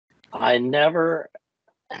I never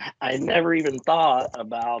even thought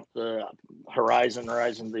about the horizon,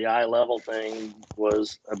 the eye level thing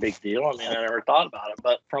was a big deal. I mean, I never thought about it.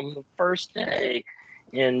 But from the first day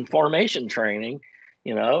in formation training,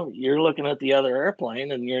 you know, you're looking at the other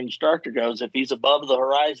airplane and your instructor goes, if he's above the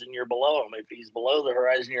horizon, you're below him. If he's below the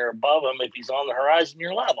horizon, you're above him. If he's on the horizon,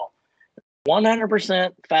 you're level.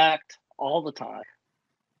 100% fact all the time.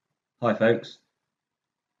 Hi, folks.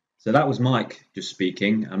 So that was Mike just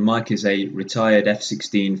speaking, and Mike is a retired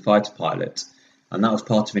F-16 fighter pilot, and that was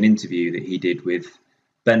part of an interview that he did with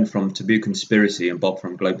Ben from Taboo Conspiracy and Bob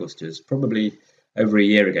from Globebusters, probably over a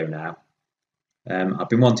year ago now. I've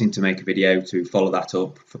been wanting to make a video to follow that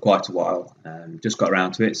up for quite a while, just got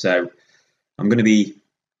around to it, so I'm going to be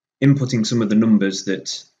inputting some of the numbers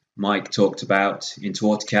that Mike talked about into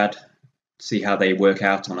AutoCAD, see how they work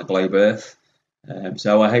out on a globe Earth.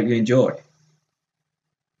 So I hope you enjoy.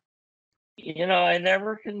 You know, I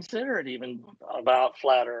never considered even about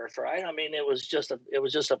flat Earth, right? I mean, it was just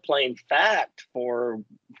a plain fact for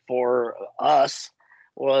us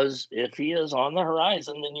was if he is on the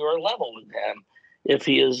horizon, then you are level with him. If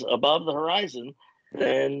he is above the horizon,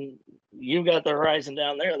 then you've got the horizon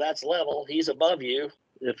down there. That's level. He's above you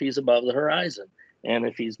if he's above the horizon, and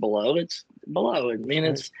if he's below, it's below. I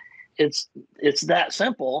mean, it's that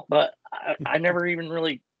simple. But I never even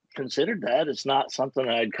really considered that. It's not something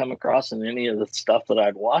I'd come across in any of the stuff that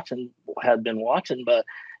had been watching. But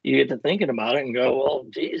you get to thinking about it and go, well,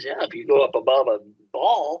 geez, yeah. If you go up above a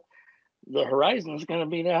ball, the horizon is going to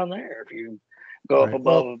be down there. If you go up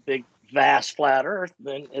above a big, vast, flat Earth,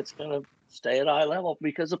 then it's going to stay at eye level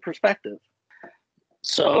because of perspective.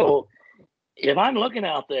 So if I'm looking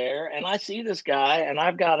out there and I see this guy and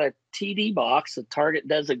I've got a TD box, a target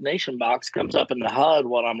designation box comes up in the HUD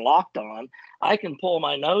while I'm locked on, I can pull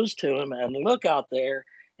my nose to him and look out there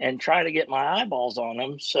and try to get my eyeballs on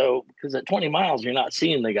him. So, because at 20 miles, you're not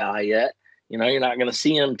seeing the guy yet. You know, you're not going to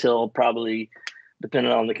see him till probably,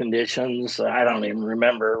 depending on the conditions, I don't even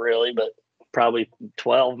remember really, but probably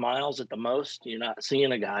 12 miles at the most. You're not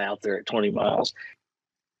seeing a guy out there at 20 miles.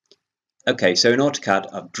 Okay, so in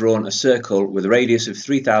AutoCAD, I've drawn a circle with a radius of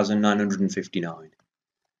 3,959.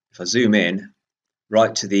 If I zoom in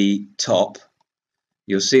right to the top,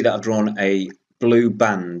 you'll see that I've drawn a blue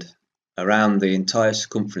band around the entire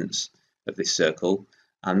circumference of this circle,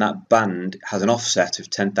 and that band has an offset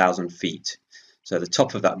of 10,000 feet. So the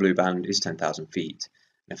top of that blue band is 10,000 feet.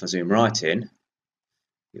 And if I zoom right in,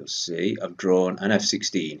 you'll see I've drawn an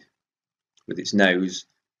F-16 with its nose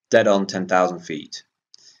dead on 10,000 feet.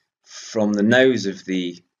 From the nose of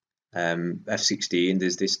the F-16,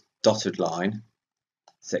 there's this dotted line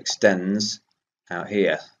that extends out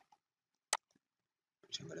here,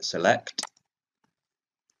 which I'm going to select.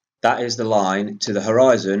 That is the line to the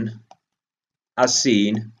horizon as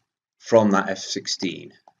seen from that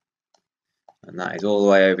F-16, and that is all the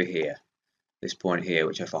way over here. This point here,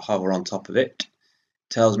 which if I hover on top of it,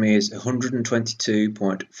 tells me is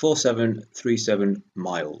 122.4737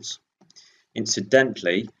 miles.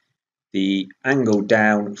 Incidentally, the angle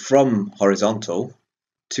down from horizontal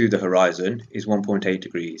to the horizon is 1.8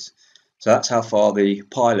 degrees. So that's how far the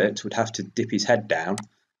pilot would have to dip his head down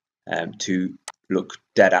to look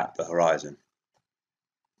dead at the horizon.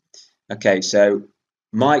 Okay, so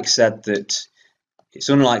Mike said that it's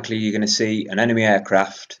unlikely you're going to see an enemy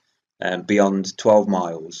aircraft beyond 12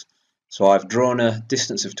 miles. So I've drawn a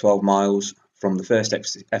distance of 12 miles from the first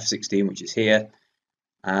F-16, which is here,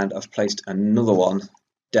 and I've placed another one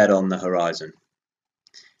dead on the horizon.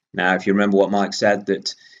 Now, if you remember what Mike said,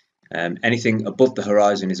 that anything above the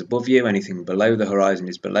horizon is above you, anything below the horizon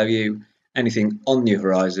is below you, anything on the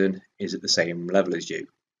horizon is at the same level as you.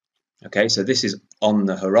 Okay, so this is on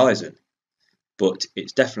the horizon, but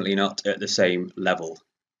it's definitely not at the same level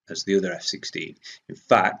as the other F-16. In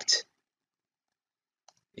fact,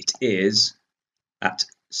 it is at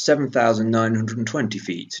 7,920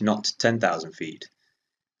 feet, not 10,000 feet.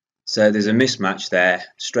 So there's a mismatch there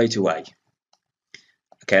straight away.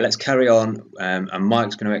 Okay, let's carry on, and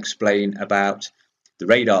Mike's going to explain about the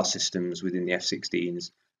radar systems within the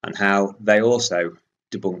F-16s and how they also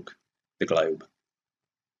debunk the globe.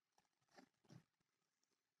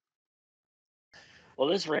 Well,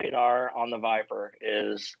 this radar on the Viper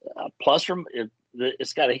is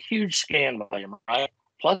it's got a huge scan volume, right?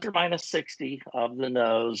 Plus or minus 60 of the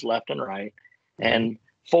nose, left and right, and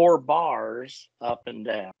 4 bars up and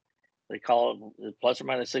down. They call it plus or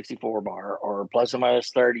minus 64 bar or plus or minus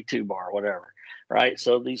 32 bar, whatever, right?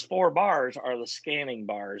 So these 4 bars are the scanning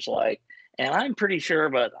bars, and I'm pretty sure,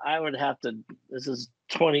 but I would have to, this is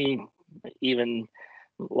 20, even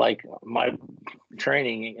like my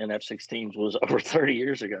training in F-16s was over 30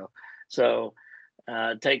 years ago. So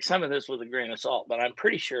take some of this with a grain of salt, but I'm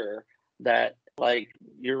pretty sure that like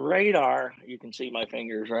your radar, you can see my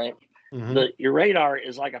fingers, right? Your radar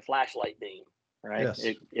is like a flashlight beam, right? Yes.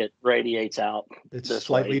 It radiates out It's this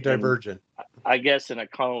slightly way. divergent. I guess in a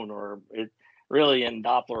cone, or it really in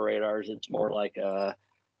Doppler radars, it's more like a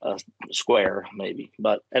square maybe.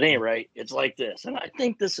 But at any rate, it's like this. And I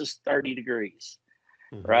think this is 30 degrees,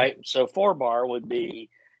 right? So 4-bar would be,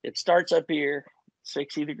 it starts up here,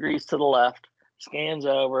 60 degrees to the left, scans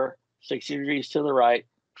over, 60 degrees to the right,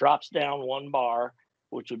 drops down 1 bar,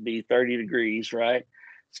 which would be 30 degrees, right?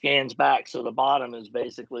 Scans back. So the bottom is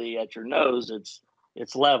basically at your nose.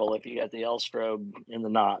 It's level if you got the L strobe in the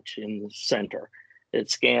notch in the center. It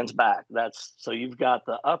scans back. That's so you've got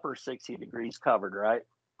the upper 60 degrees covered, right?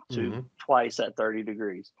 To twice at 30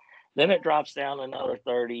 degrees. Then it drops down another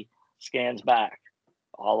 30, scans back,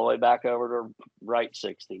 all the way back over to right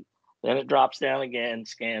 60. Then it drops down again,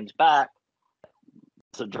 scans back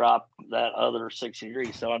to drop that other 60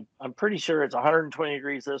 degrees. So I'm pretty sure it's 120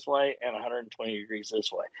 degrees this way and 120 degrees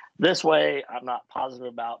this way. This way, I'm not positive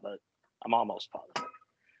about, but I'm almost positive.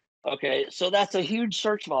 Okay, so that's a huge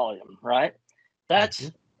search volume, right?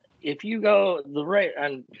 That's if you go the rate,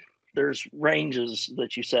 and there's ranges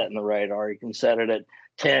that you set in the radar. You can set it at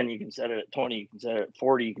 10, you can set it at 20, you can set it at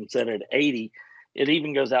 40, you can set it at 80. It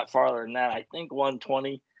even goes out farther than that. I think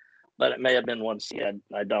 120, but it may have been 1C.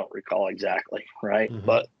 I don't recall exactly, right?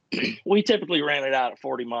 But we typically ran it out at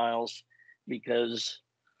 40 miles because,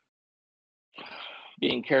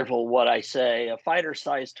 being careful what I say, a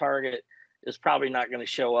fighter-sized target is probably not going to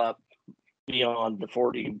show up beyond the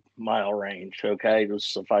 40-mile range, okay?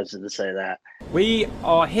 Just suffice it to say that. We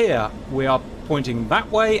are here. We are pointing that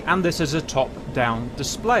way, and this is a top-down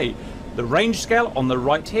display. The range scale on the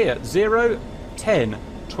right here, 0, 10,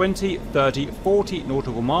 20, 30, 40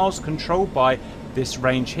 nautical miles, controlled by this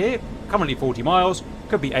range here. Currently 40 miles,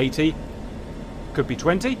 could be 80, could be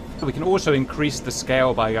 20. We can also increase the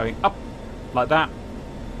scale by going up like that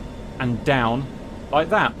and down like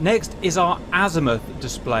that. Next is our azimuth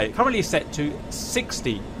display, currently set to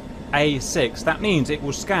 60 A6. That means it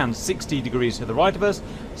will scan 60 degrees to the right of us,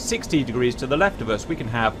 60 degrees to the left of us. We can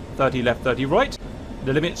have 30 left, 30 right.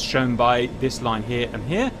 The limits shown by this line here and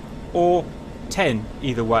here, or 10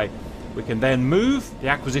 either way. We can then move the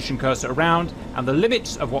acquisition cursor around, and the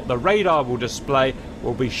limits of what the radar will display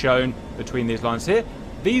will be shown between these lines here.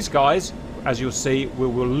 These guys, as you'll see, we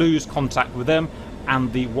will lose contact with them,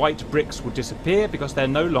 and the white bricks will disappear because they're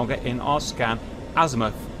no longer in our scan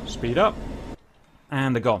azimuth. Speed up,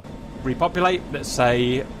 and they're gone. Repopulate, let's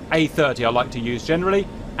say A30 I like to use generally,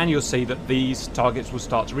 and you'll see that these targets will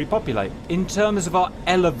start to repopulate. In terms of our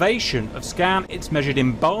elevation of scan, it's measured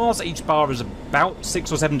in bars. Each bar is about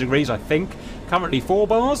 6 or 7 degrees, I think. Currently 4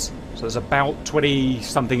 bars, so there's about 20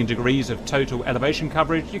 something degrees of total elevation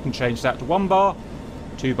coverage. You can change that to 1 bar,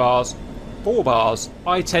 2 bars, 4 bars.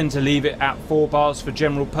 I tend to leave it at 4 bars for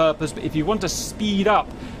general purpose, but if you want to speed up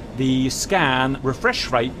the scan refresh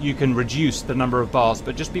rate, you can reduce the number of bars,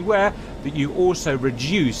 but just beware that you also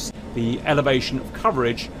reduce the elevation of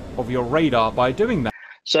coverage of your radar by doing that.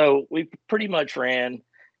 So we pretty much ran,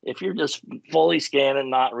 if you're just fully scanning,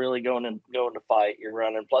 not really going to fight, you're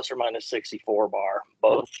running plus or minus 64 bar,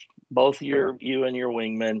 both you and your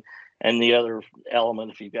wingman and the other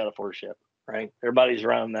element if you've got a 4-ship, right? Everybody's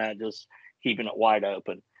running that, just keeping it wide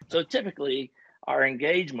open. So typically our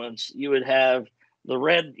engagements, you would have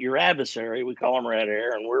your adversary, we call them red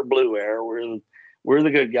air, and we're blue air. We're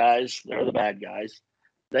the good guys, they're the bad guys.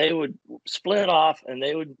 They would split off and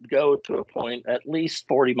they would go to a point at least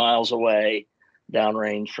 40 miles away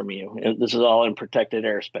downrange from you. And this is all in protected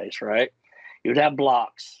airspace, right? You'd have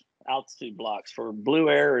blocks, altitude blocks. For blue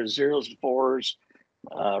air is 0s to 4s,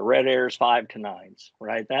 red air is 5 to 9s,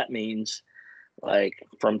 right? That means like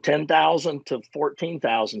from 10,000 to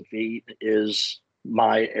 14,000 feet is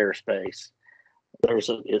my airspace.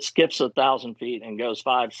 It skips 1,000 feet and goes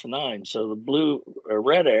 5s to 9s. So the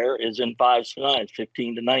red air is in 5s to 9s,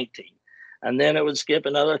 15 to 19. And then it would skip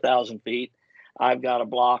another 1,000 feet. I've got a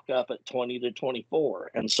block up at 20 to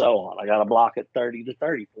 24 and so on. I got a block at 30 to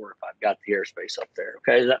 34 if I've got the airspace up there.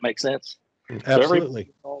 Okay, does that make sense?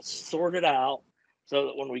 Absolutely. So all sorted out so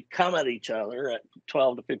that when we come at each other at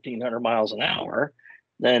 12 to 1,500 miles an hour,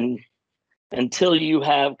 then until you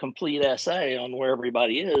have complete SA on where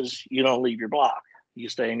everybody is, you don't leave your block. You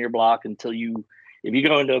stay in your block until if you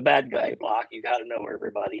go into a bad guy block, you got to know where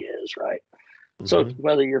everybody is, right? So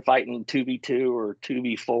whether you're fighting 2v2 or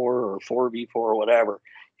 2v4 or 4v4 or whatever,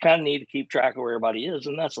 you kind of need to keep track of where everybody is.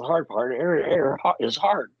 And that's the hard part. Air is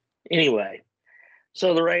hard. Anyway,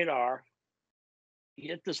 So the radar, you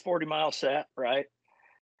get this 40-mile set, right?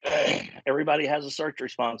 Everybody has a search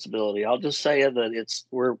responsibility. I'll just say that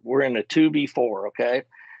we're in a 2v4, okay?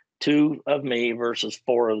 2 of me versus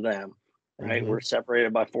 4 of them, right? We're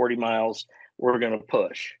separated by 40 miles. We're going to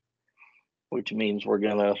push, which means we're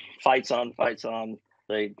going to fights on.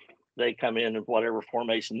 They come in whatever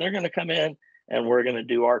formation they're going to come in, and we're going to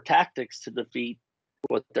do our tactics to defeat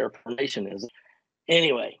what their formation is.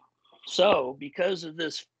 Anyway, so because of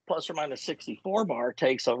this plus or minus 64 bar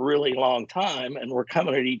takes a really long time, and we're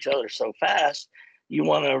coming at each other so fast, you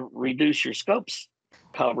want to reduce your scopes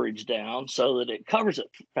coverage down so that it covers it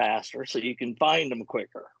faster so you can find them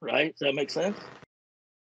quicker, right? Does that make sense?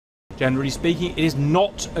 Generally speaking, it is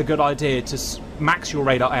not a good idea to max your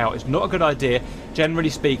radar out. It's not a good idea, generally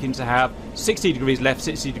speaking, to have 60 degrees left,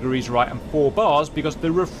 60 degrees right and 4 bars, because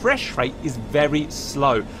the refresh rate is very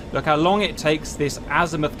slow. Look how long it takes this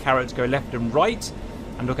azimuth carrot to go left and right,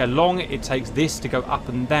 and look how long it takes this to go up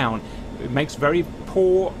and down. It makes very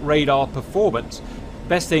poor radar performance.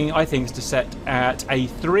 Best thing, I think, is to set at a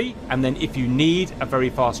 3, and then if you need a very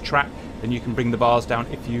fast track, then you can bring the bars down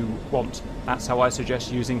if you want. That's how I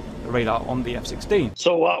suggest using the radar on the F-16.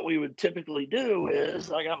 So what we would typically do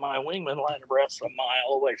is, I got my wingman lying abreast a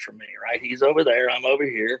mile away from me, right? He's over there, I'm over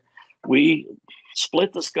here. We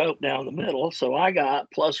split the scope down the middle, so I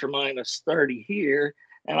got plus or minus 30 here,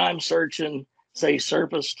 and I'm searching, say,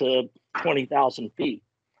 surface to 20,000 feet.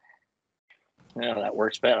 Yeah, that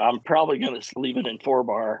works better. I'm probably going to leave it in 4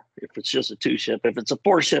 bar if it's just a 2 ship. If it's a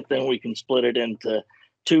 4 ship, then we can split it into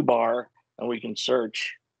 2 bar, and we can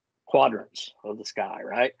search quadrants of the sky,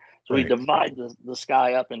 right? So we divide the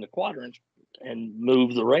sky up into quadrants and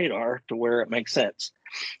move the radar to where it makes sense.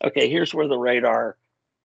 Okay, here's where the radar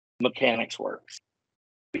mechanics works.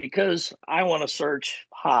 Because I want to search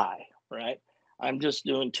high, right? I'm just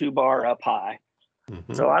doing 2 bar up high.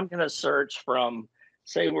 So I'm going to search from,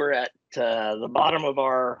 say we're at the bottom of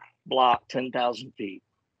our block, 10,000 feet.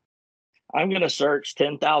 I'm going to search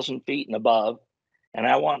 10,000 feet and above, and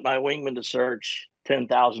I want my wingman to search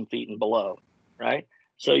 10,000 feet and below, right?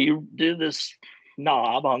 So you do this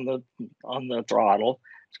knob on the throttle.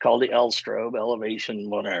 It's called the L strobe, elevation,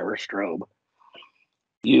 whatever strobe.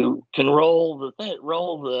 You can roll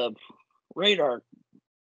the radar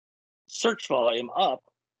search volume up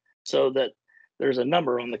so that there's a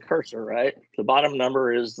number on the cursor, right? The bottom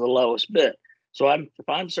number is the lowest bit. So if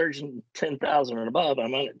I'm searching 10,000 and above,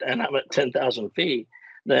 I'm at 10,000 feet,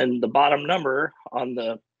 then the bottom number on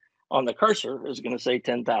the cursor is going to say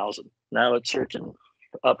 10,000. Now it's searching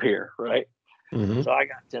up here, right? So I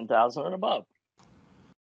got 10,000 and above.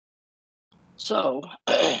 So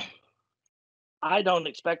I don't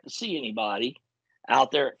expect to see anybody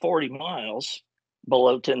out there at 40 miles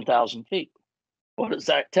below 10,000 feet. What is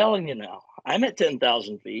that telling you now? I'm at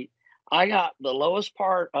 10,000 feet. I got the lowest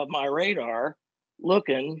part of my radar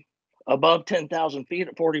looking above 10,000 feet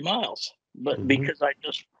at 40 miles, but because I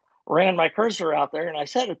just ran my cursor out there and I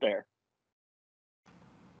set it there.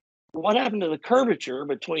 What happened to the curvature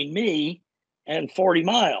between me and 40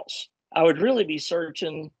 miles? I would really be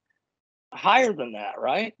searching higher than that,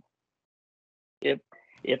 right?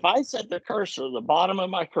 If I set the cursor, the bottom of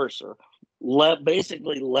my cursor,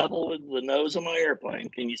 basically level with the nose of my airplane,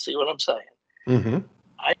 can you see what I'm saying?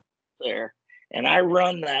 I there, and I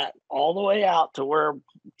run that all the way out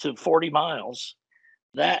to 40 miles.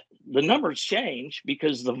 That the numbers change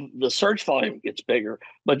because the search volume gets bigger,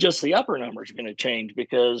 but just the upper number is going to change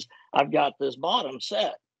because I've got this bottom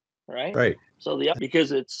set, right? So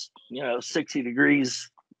because it's 60 degrees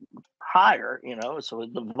higher, so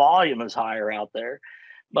the volume is higher out there,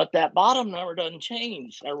 but that bottom number doesn't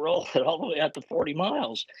change. I roll it all the way out to 40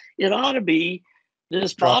 miles. It ought to be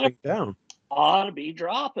this dropping bottom down. Ought to be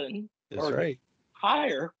dropping. That's right.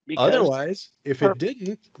 Higher. Because otherwise, if it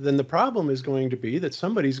didn't, then the problem is going to be that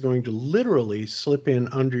somebody's going to literally slip in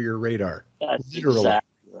under your radar. That's literally.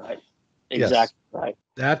 Exactly right. Exactly right.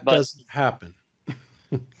 That doesn't happen.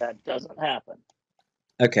 That doesn't happen.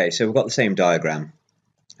 Okay, so we've got the same diagram,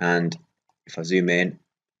 and if I zoom in,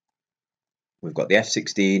 we've got the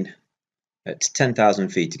F-16 at 10,000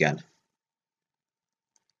 feet again.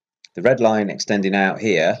 The red line extending out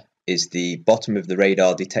here is the bottom of the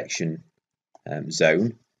radar detection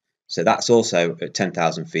zone. So that's also at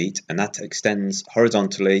 10,000 feet, and that extends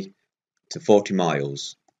horizontally to 40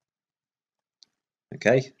 miles.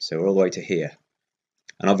 Okay, so we're all the way to here.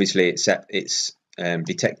 And obviously it's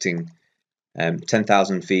detecting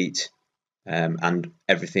 10,000 feet and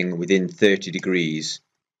everything within 30 degrees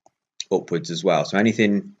upwards as well. So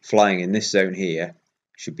anything flying in this zone here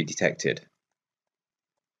should be detected.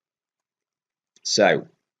 So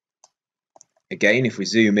again, if we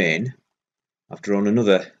zoom in, I've drawn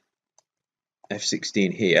another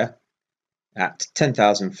F-16 here at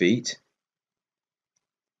 10,000 feet.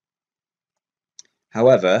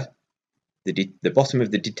 However, the bottom of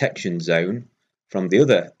the detection zone from the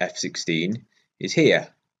other F-16 is here,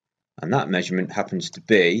 and that measurement happens to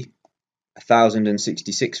be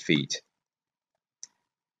 1,066 feet.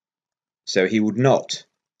 So he would not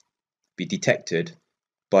be detected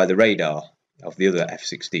by the radar of the other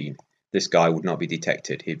F-16. This guy would not be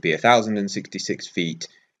detected. He'd be 1,066 feet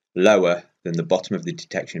lower than the bottom of the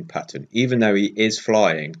detection pattern, even though he is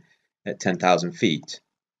flying at 10,000 feet.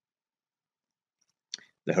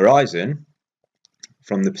 The horizon,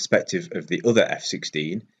 from the perspective of the other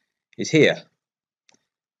F-16, is here,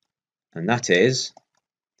 and that is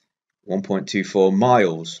 1.24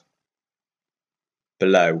 miles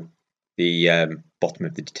below the bottom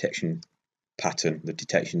of the detection pattern, the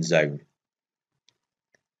detection zone.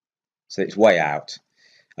 So it's way out.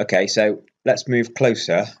 Okay, so let's move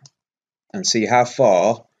closer and see how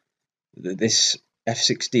far this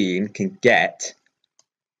F-16 can get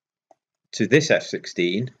to this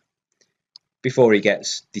F-16 before he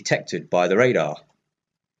gets detected by the radar.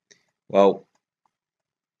 Well,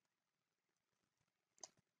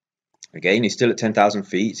 again, he's still at 10,000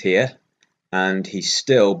 feet here, and he's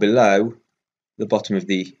still below the bottom of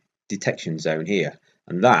the detection zone here,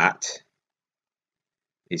 and that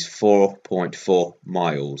is 4.4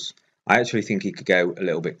 miles. I actually think he could go a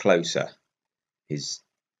little bit closer.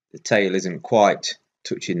 The tail isn't quite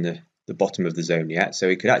touching the bottom of the zone yet, so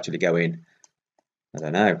he could actually go in, I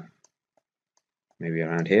don't know, maybe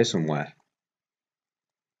around here somewhere.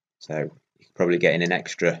 So you could probably get in an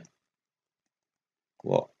extra,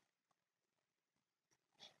 what,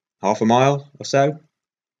 half a mile or so.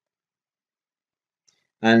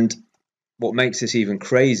 And what makes this even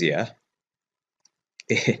crazier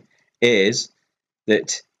is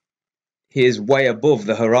that he is way above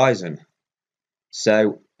the horizon.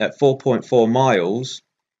 So at 4.4 miles,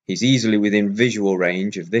 he's easily within visual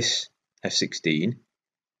range of this F-16,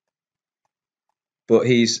 but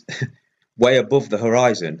he's way above the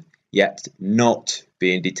horizon, yet not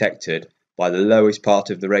being detected by the lowest part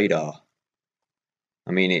of the radar.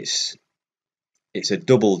 I mean, it's a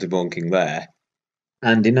double debunking there.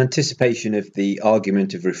 And in anticipation of the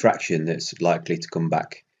argument of refraction that's likely to come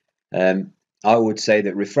back, I would say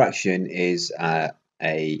that refraction is a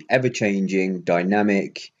ever-changing,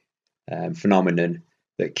 dynamic phenomenon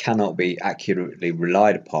that cannot be accurately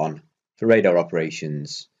relied upon for radar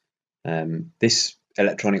operations. This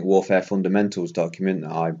electronic warfare fundamentals document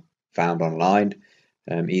that I found online,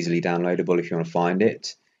 easily downloadable if you want to find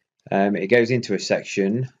it, it goes into a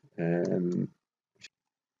section,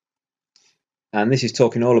 and this is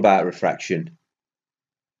talking all about refraction.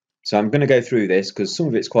 So I'm going to go through this because some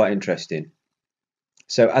of it's quite interesting.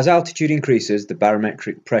 So as altitude increases, the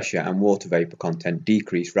barometric pressure and water vapor content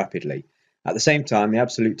decrease rapidly. At the same time, the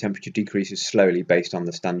absolute temperature decreases slowly based on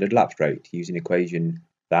the standard lapse rate. Using equation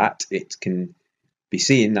that, it can be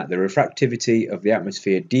seen that the refractivity of the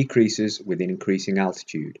atmosphere decreases with increasing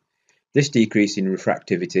altitude. This decrease in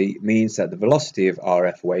refractivity means that the velocity of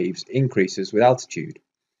RF waves increases with altitude.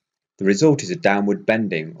 The result is a downward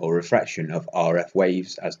bending or refraction of RF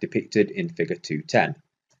waves as depicted in figure 210,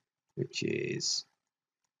 which is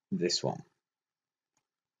this one.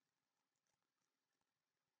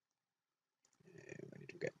 Where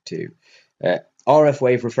did we get to? RF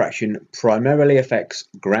wave refraction primarily affects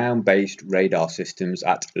ground-based radar systems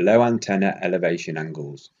at low antenna elevation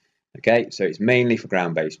angles. Okay, so it's mainly for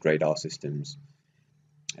ground-based radar systems,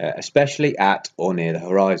 especially at or near the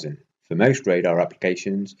horizon. For most radar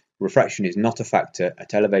applications, refraction is not a factor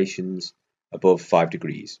at elevations above 5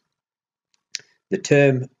 degrees. The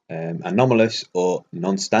term anomalous or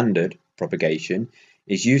non-standard propagation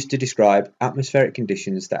is used to describe atmospheric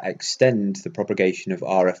conditions that extend the propagation of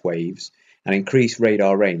RF waves and increase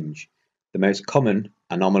radar range. The most common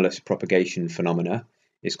anomalous propagation phenomena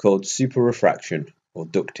is called superrefraction or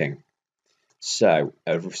ducting. So,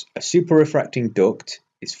 a superrefracting duct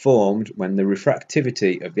is formed when the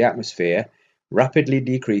refractivity of the atmosphere rapidly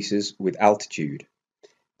decreases with altitude.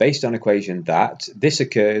 Based on equation that, this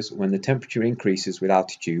occurs when the temperature increases with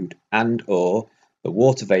altitude and or the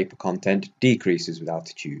water vapor content decreases with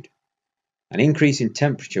altitude. An increase in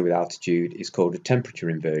temperature with altitude is called a temperature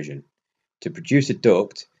inversion. To produce a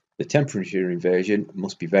duct, the temperature inversion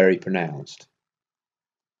must be very pronounced.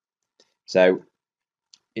 So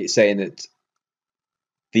it's saying that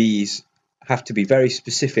these have to be very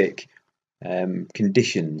specific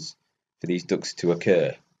conditions for these ducts to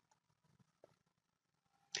occur.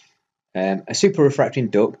 A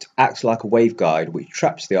superrefracting duct acts like a waveguide which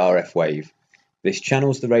traps the RF wave. This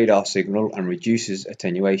channels the radar signal and reduces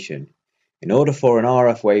attenuation. In order for an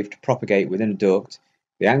RF wave to propagate within a duct,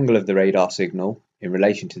 the angle of the radar signal in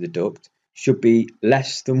relation to the duct should be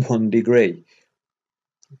less than 1 degree.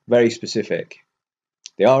 Very specific.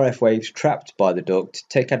 The RF waves trapped by the duct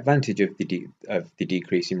take advantage of the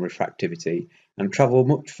decrease in refractivity and travel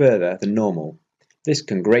much further than normal. This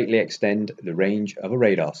can greatly extend the range of a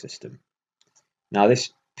radar system. Now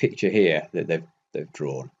this picture here that they've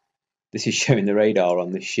drawn, this is showing the radar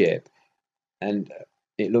on the ship, and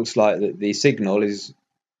it looks like the signal is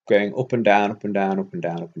going up and down, up and down, up and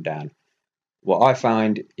down, up and down. What I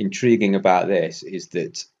find intriguing about this is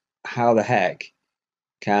that how the heck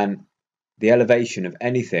can the elevation of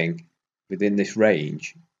anything within this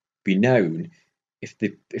range be known if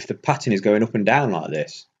the pattern is going up and down like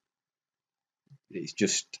this? It's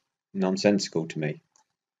just nonsensical to me.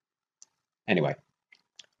 Anyway,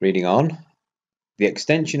 reading on, the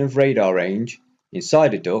extension of radar range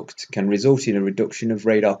inside a duct can result in a reduction of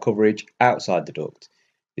radar coverage outside the duct.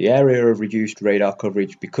 The area of reduced radar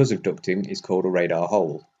coverage because of ducting is called a radar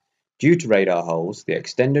hole. Due to radar holes, the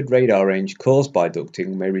extended radar range caused by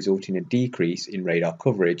ducting may result in a decrease in radar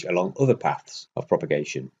coverage along other paths of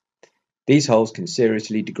propagation. These holes can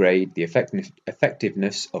seriously degrade the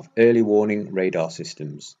effectiveness of early warning radar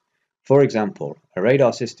systems. For example, a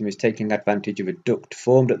radar system is taking advantage of a duct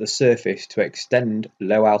formed at the surface to extend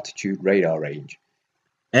low-altitude radar range.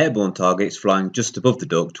 Airborne targets flying just above the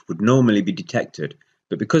duct would normally be detected,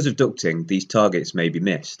 but because of ducting, these targets may be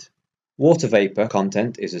missed. Water vapour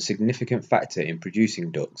content is a significant factor in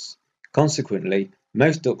producing ducts. Consequently,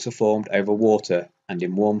 most ducts are formed over water and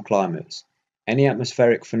in warm climates. Any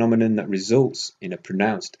atmospheric phenomenon that results in a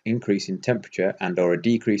pronounced increase in temperature and/or a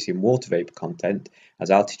decrease in water vapour content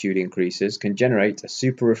as altitude increases can generate a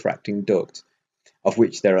superrefracting duct, of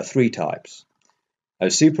which there are 3 types. A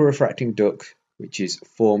superrefracting duct, which is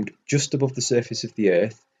formed just above the surface of the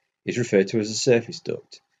Earth, is referred to as a surface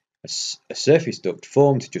duct. A surface duct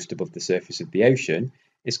formed just above the surface of the ocean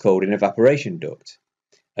is called an evaporation duct.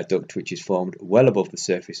 A duct which is formed well above the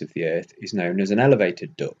surface of the Earth is known as an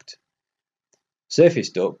elevated duct. Surface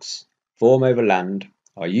ducts formed over land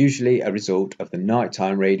are usually a result of the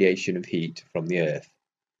nighttime radiation of heat from the Earth.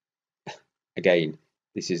 Again,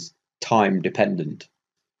 this is time dependent.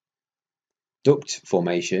 Duct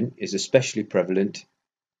formation is especially prevalent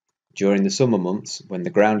during the summer months when the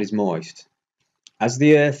ground is moist. As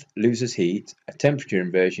the Earth loses heat, a temperature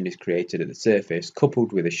inversion is created at the surface,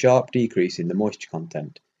 coupled with a sharp decrease in the moisture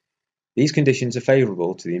content. These conditions are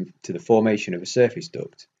favourable to the formation of a surface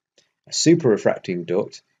duct. A superrefracting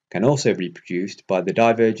duct can also be produced by the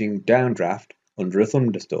diverging downdraft under a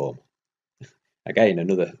thunderstorm. Again,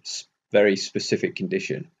 another very specific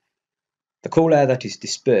condition. The cool air that is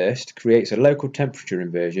dispersed creates a local temperature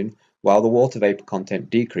inversion while the water vapour content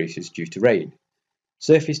decreases due to rain.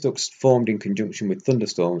 Surface ducts formed in conjunction with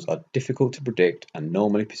thunderstorms are difficult to predict and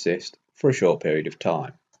normally persist for a short period of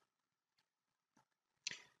time.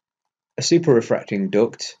 A superrefracting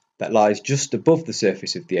duct that lies just above the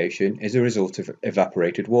surface of the ocean is a result of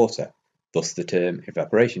evaporated water, thus the term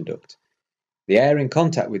evaporation duct. The air in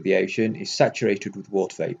contact with the ocean is saturated with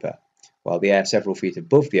water vapour, while the air several feet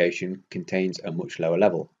above the ocean contains a much lower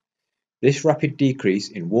level. This rapid decrease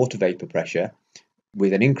in water vapour pressure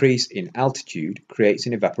with an increase in altitude creates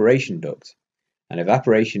an evaporation duct. An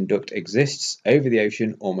evaporation duct exists over the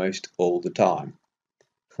ocean almost all the time.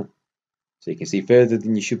 So you can see further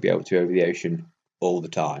than you should be able to over the ocean all the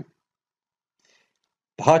time.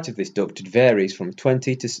 The height of this duct varies from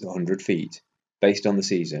 20 to 100 feet, based on the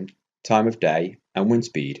season, time of day, and wind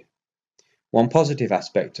speed. One positive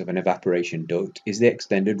aspect of an evaporation duct is the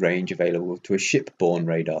extended range available to a ship-borne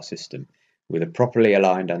radar system with a properly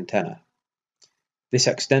aligned antenna. This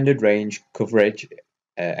extended range coverage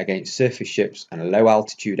against surface ships and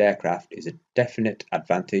low-altitude aircraft is a definite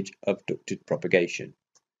advantage of ducted propagation.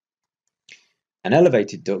 An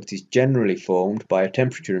elevated duct is generally formed by a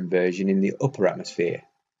temperature inversion in the upper atmosphere.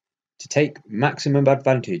 To take maximum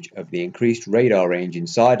advantage of the increased radar range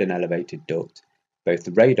inside an elevated duct, both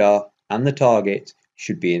the radar and the target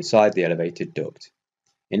should be inside the elevated duct.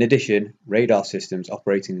 In addition, radar systems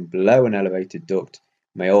operating below an elevated duct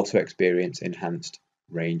may also experience enhanced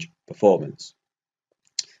range performance.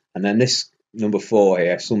 And then this number 4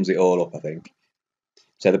 here sums it all up, I think.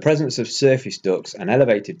 So the presence of surface ducts and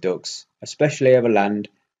elevated ducts, especially over land,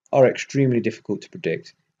 are extremely difficult to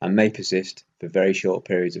predict and may persist for very short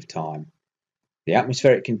periods of time. The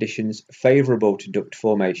atmospheric conditions favourable to duct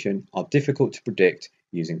formation are difficult to predict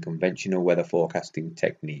using conventional weather forecasting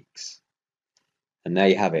techniques. And there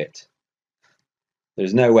you have it.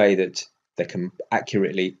 There's no way that they can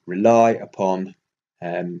accurately rely upon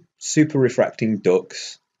super refracting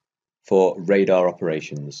ducts for radar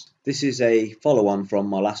operations. This is a follow-on from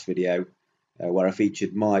my last video where I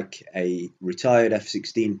featured Mike, a retired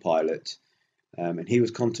F-16 pilot, and he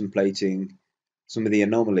was contemplating some of the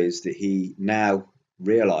anomalies that he now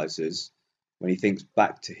realizes when he thinks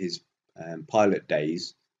back to his pilot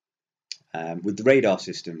days with the radar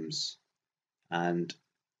systems, and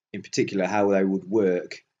in particular how they would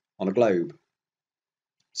work on a globe.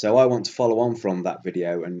 So I want to follow on from that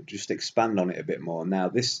video and just expand on it a bit more. Now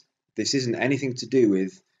this isn't anything to do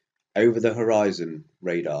with over the horizon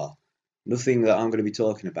radar. Nothing that I'm going to be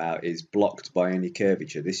talking about is blocked by any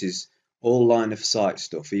curvature. This is all line of sight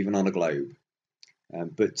stuff, even on a globe.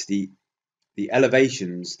 But the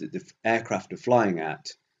elevations that the aircraft are flying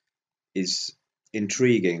at is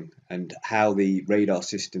intriguing, and how the radar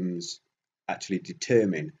systems actually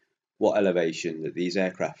determine what elevation that these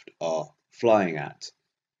aircraft are flying at.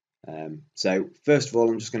 So first of all,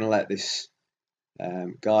 I'm just going to let this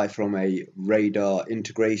guy from a radar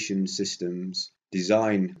integration systems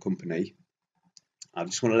design company, I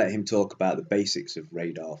just want to let him talk about the basics of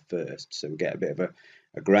radar first, so we get a bit of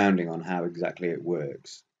a grounding on how exactly it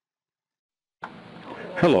works.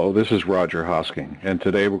 Hello, this is Roger Hosking, and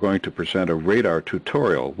today we're going to present a radar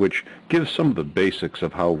tutorial which gives some of the basics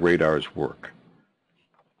of how radars work.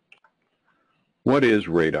 What is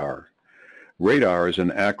radar? Radar is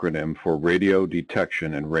an acronym for radio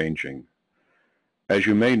detection and ranging. As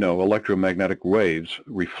you may know, electromagnetic waves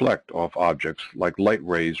reflect off objects like light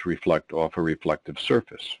rays reflect off a reflective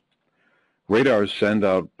surface. Radars send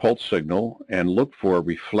out pulse signal and look for a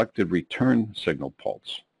reflected return signal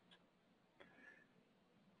pulse.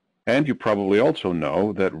 And you probably also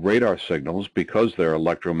know that radar signals, because they're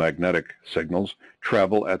electromagnetic signals,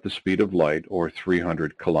 travel at the speed of light, or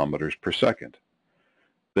 300 kilometers per second.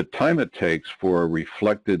 The time it takes for a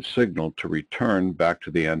reflected signal to return back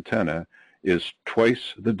to the antenna is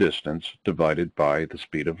twice the distance divided by the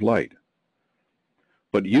speed of light.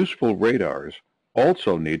 But useful radars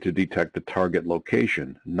also need to detect the target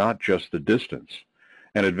location, not just the distance.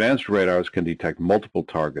 And advanced radars can detect multiple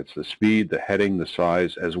targets, the speed, the heading, the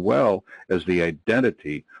size, as well as the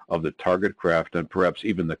identity of the target craft and perhaps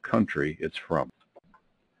even the country it's from.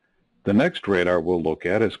 The next radar we'll look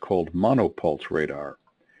at is called monopulse radar.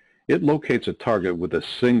 It locates a target with a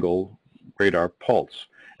single radar pulse,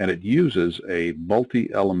 and it uses a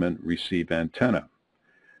multi-element receive antenna.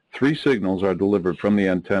 3 signals are delivered from the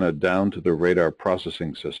antenna down to the radar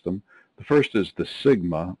processing system. The first is the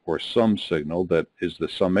sigma, or sum signal, that is the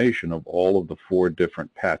summation of all of the 4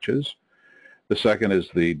 different patches. The second is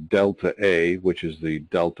the delta A, which is the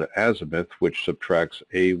delta azimuth, which subtracts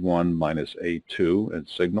A1 minus A2 in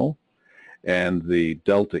signal. And the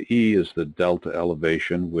delta E is the delta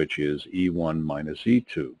elevation, which is E1 minus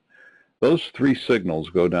E2. Those 3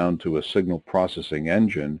 signals go down to a signal processing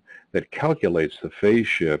engine that calculates the phase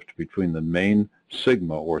shift between the main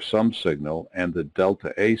sigma or sum signal and the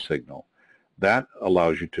delta A signal. That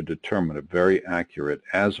allows you to determine a very accurate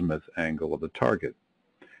azimuth angle of the target.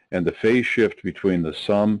 And the phase shift between the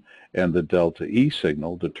sum and the delta E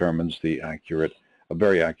signal determines a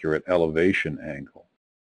very accurate elevation angle.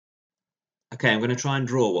 Okay, I'm going to try and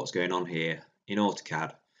draw what's going on here in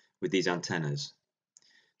AutoCAD with these antennas.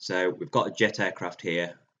 So we've got a jet aircraft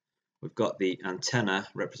here. We've got the antenna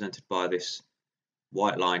represented by this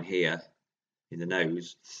white line here in the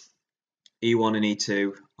nose. E1 and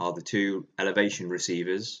E2 are the 2 elevation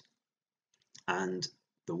receivers, and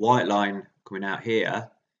the white line coming out here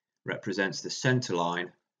represents the center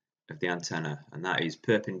line of the antenna, and that is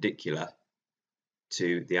perpendicular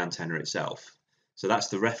to the antenna itself. So that's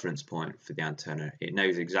the reference point for the antenna. It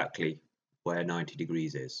knows exactly where 90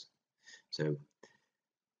 degrees is. So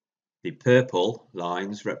the purple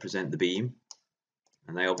lines represent the beam,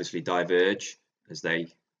 and they obviously diverge as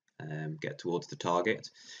they get towards the target.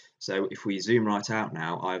 So if we zoom right out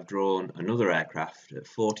now, I've drawn another aircraft at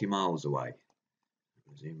 40 miles away.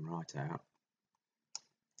 Zoom right out.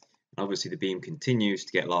 And obviously the beam continues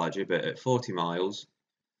to get larger, but at 40 miles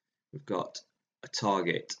we've got a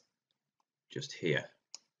target just here.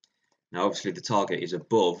 Now obviously the target is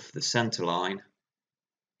above the center line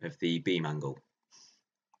of the beam angle.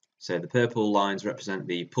 So the purple lines represent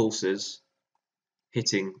the pulses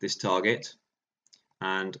hitting this target,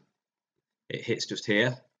 and it hits just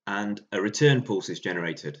here, and a return pulse is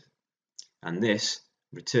generated, and this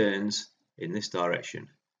returns in this direction,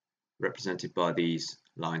 represented by these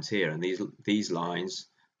lines here, and these lines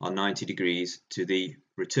are 90 degrees to the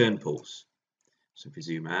return pulse. So if we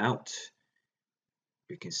zoom out,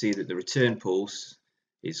 we can see that the return pulse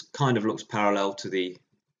looks parallel to the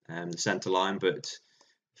the centre line, but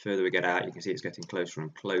the further we get out, you can see it's getting closer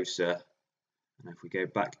and closer. And if we go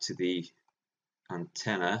back to the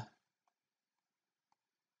antenna,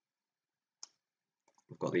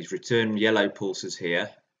 we've got these return yellow pulses here,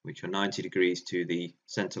 which are 90 degrees to the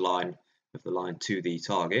centre line of the line to the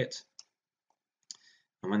target.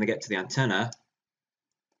 And when they get to the antenna,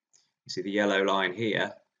 you see the yellow line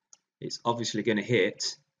here, it's obviously going to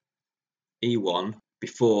hit E1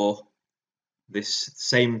 before this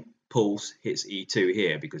same pulse hits E2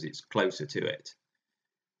 here, because it's closer to it.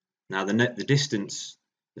 Now the distance,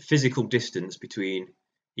 the physical distance between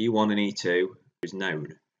E1 and E2 is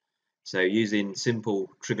known. So using simple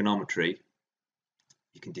trigonometry,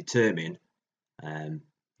 you can determine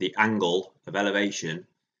the angle of elevation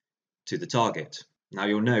to the target. Now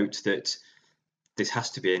you'll note that this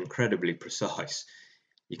has to be incredibly precise.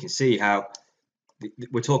 You can see how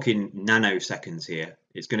we're talking nanoseconds here.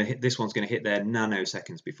 It's going to hit, this one's going to hit there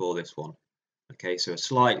nanoseconds before this one. Okay, so a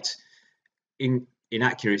slight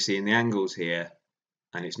inaccuracy in the angles here,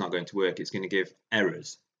 and it's not going to work. It's going to give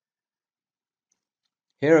errors.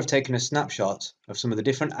 Here I've taken a snapshot of some of the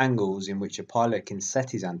different angles in which a pilot can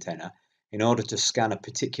set his antenna in order to scan a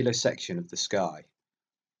particular section of the sky.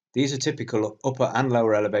 These are typical upper and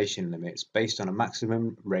lower elevation limits based on a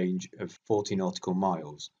maximum range of 40 nautical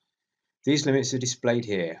miles. These limits are displayed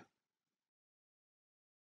here.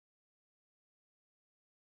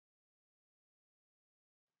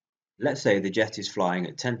 Let's say the jet is flying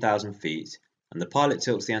at 10,000 feet and the pilot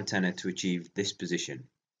tilts the antenna to achieve this position.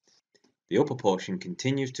 The upper portion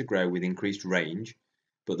continues to grow with increased range,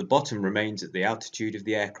 but the bottom remains at the altitude of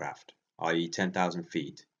the aircraft, i.e. 10,000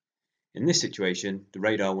 feet. In this situation, the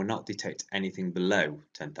radar will not detect anything below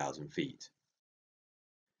 10,000 feet.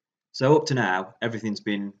 So up to now, everything's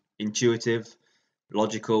been intuitive,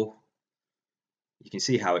 logical. You can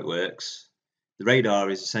see how it works. The radar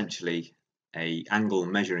is essentially an angle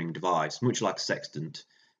measuring device, much like a sextant,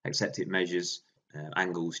 except it measures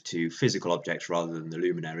angles to physical objects rather than the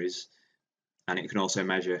luminaries, and it can also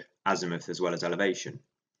measure azimuth as well as elevation.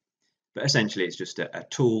 But essentially it's just a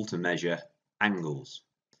tool to measure angles.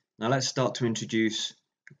 Now let's start to introduce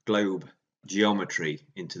globe geometry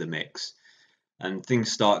into the mix, and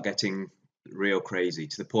things start getting real crazy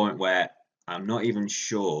to the point where I'm not even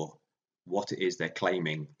sure what it is they're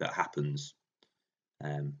claiming that happens.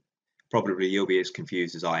 Probably you'll be as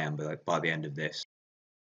confused as I am by the end of this.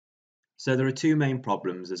 So there are two main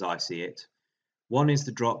problems as I see it. One is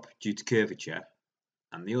the drop due to curvature,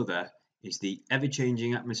 and the other is the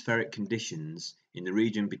ever-changing atmospheric conditions in the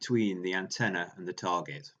region between the antenna and the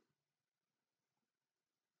target.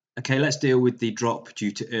 Okay, let's deal with the drop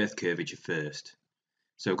due to Earth curvature first.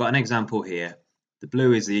 So I've got an example here. The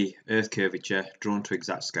blue is the Earth curvature drawn to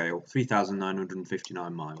exact scale,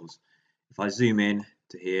 3,959 miles. If I zoom in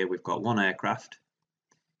to here, we've got one aircraft.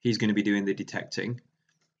 He's going to be doing the detecting.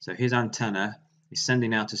 So his antenna is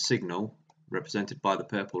sending out a signal represented by the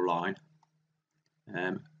purple line,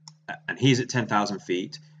 and he's at 10,000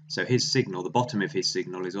 feet. So his signal, the bottom of his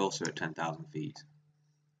signal, is also at 10,000 feet.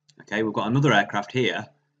 Okay, we've got another aircraft here,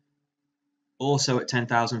 also at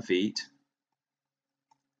 10,000 feet,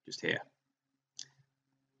 just here.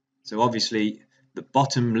 So obviously the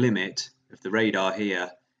bottom limit of the radar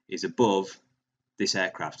here is above this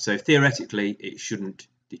aircraft, so theoretically it shouldn't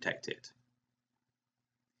detect it.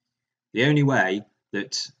 The only way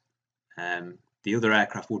that the other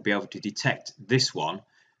aircraft would be able to detect this one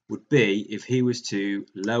would be if he was to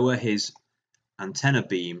lower his antenna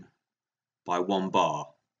beam by 1 bar.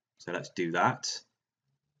 So let's do that.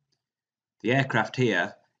 The aircraft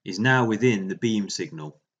here is now within the beam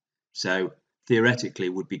signal, so theoretically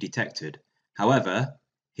would be detected. However,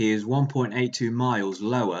 he is 1.82 miles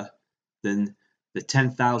lower than the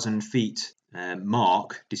 10,000 feet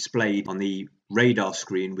mark displayed on the radar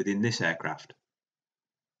screen within this aircraft.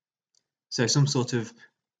 So some sort of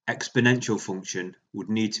exponential function would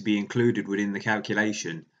need to be included within the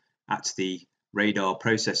calculation at the radar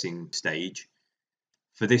processing stage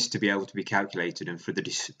for this to be able to be calculated and for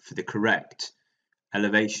the correct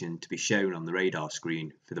elevation to be shown on the radar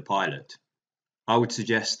screen for the pilot. I would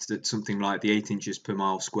suggest that something like the 8 inches per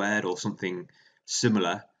mile squared or something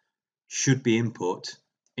similar should be input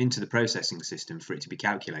into the processing system for it to be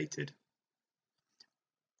calculated.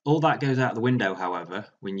 All that goes out the window, however,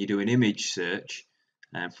 when you do an image search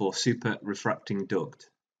for super refracting duct.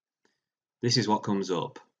 This is what comes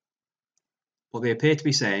up. What they appear to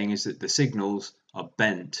be saying is that the signals are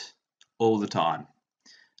bent all the time,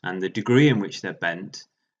 and the degree in which they're bent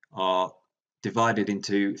are divided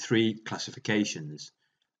into 3 classifications: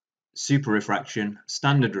 super refraction,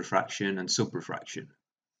 standard refraction, and subrefraction.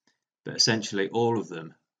 But essentially all of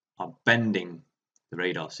them are bending the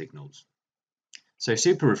radar signals. So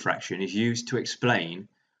superrefraction is used to explain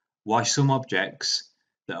why some objects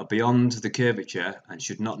that are beyond the curvature and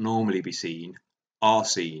should not normally be seen are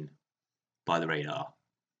seen by the radar.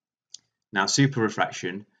 Now,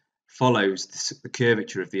 superrefraction follows the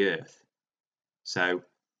curvature of the Earth. So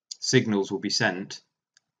signals will be sent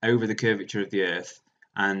over the curvature of the Earth,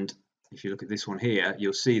 and if you look at this one here,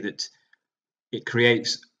 you'll see that it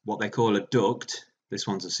creates what they call a duct. This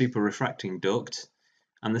one's a superrefracting duct,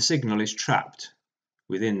 and the signal is trapped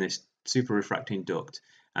within this superrefracting duct,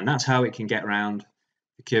 and that's how it can get around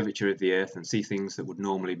the curvature of the Earth and see things that would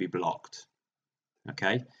normally be blocked.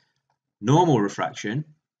 Okay, normal refraction,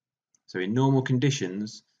 so in normal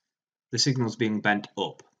conditions, the signal's being bent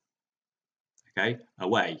up, okay,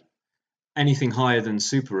 away. Anything higher than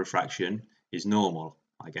superrefraction is normal,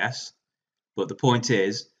 I guess, but the point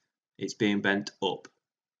is it's being bent up,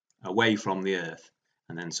 away from the Earth,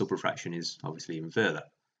 and then subrefraction is obviously even further.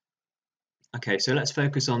 Okay, so let's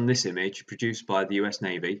focus on this image produced by the US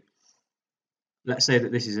Navy. Let's say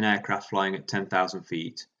that this is an aircraft flying at 10,000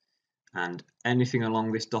 feet, and anything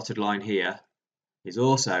along this dotted line here is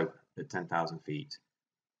also at 10,000 feet.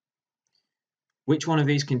 Which one of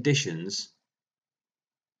these conditions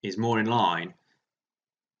is more in line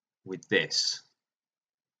with this?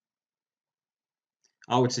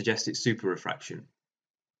 I would suggest it's superrefraction.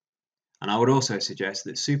 And I would also suggest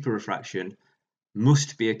that superrefraction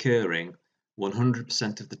must be occurring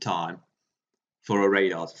 100% of the time for a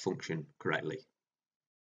radar to function correctly.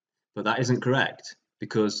 But that isn't correct,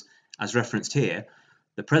 because, as referenced here,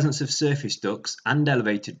 the presence of surface ducts and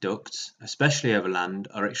elevated ducts, especially over land,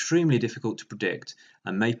 are extremely difficult to predict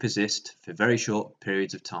and may persist for very short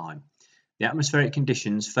periods of time. The atmospheric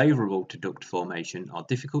conditions favourable to duct formation are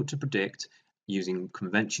difficult to predict using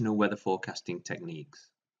conventional weather forecasting techniques.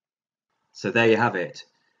 So there you have it.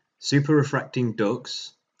 Superrefracting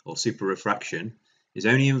ducts, or superrefraction, is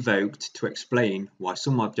only invoked to explain why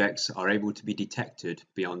some objects are able to be detected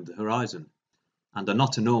beyond the horizon and are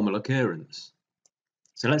not a normal occurrence.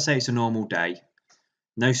 So let's say it's a normal day,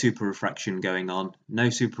 no superrefraction going on, no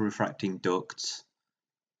superrefracting ducts,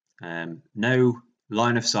 no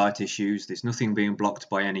line of sight issues, there's nothing being blocked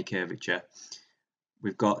by any curvature.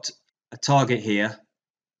 We've got a target here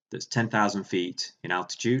that's 10,000 feet in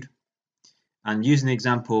altitude, and using the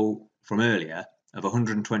example from earlier of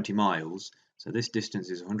 120 miles, so this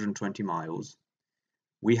distance is 120 miles,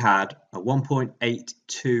 we had a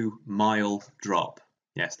 1.82 mile drop.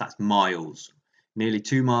 Yes, that's miles. Nearly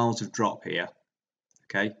 2 miles of drop here,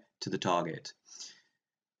 okay, to the target.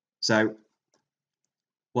 So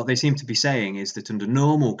what they seem to be saying is that under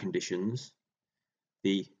normal conditions,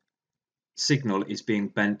 the signal is being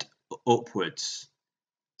bent upwards.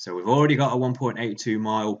 So we've already got a 1.82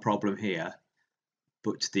 mile problem here,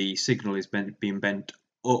 but the signal is being bent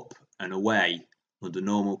up and away under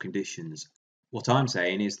normal conditions. What I'm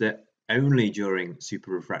saying is that only during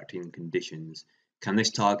superrefracting conditions can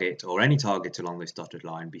this target, or any target along this dotted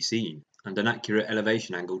line, be seen and an accurate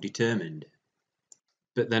elevation angle determined.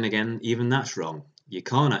 But then again, even that's wrong. You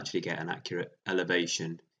can't actually get an accurate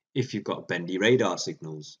elevation if you've got bendy radar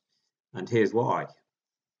signals. And here's why.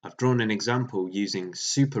 I've drawn an example using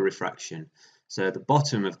superrefraction. So the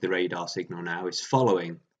bottom of the radar signal now is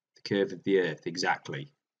following the curve of the Earth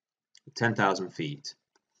exactly, 10,000 feet.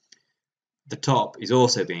 The top is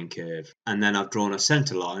also being curved, and then I've drawn a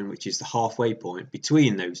centre line, which is the halfway point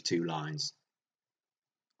between those two lines,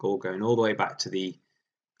 all going all the way back to the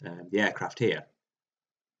aircraft here.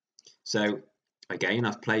 So again,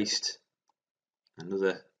 I've placed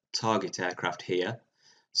another target aircraft here.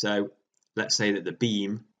 So let's say that the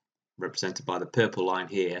beam, represented by the purple line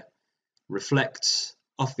here, reflects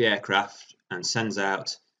off the aircraft and sends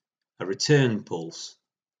out a return pulse,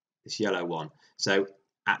 this yellow one. So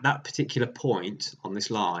at that particular point on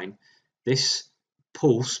this line, this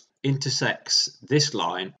pulse intersects this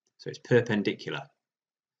line, so it's perpendicular.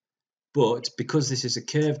 But because this is a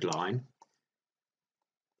curved line,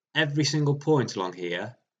 every single point along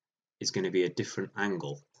here is going to be a different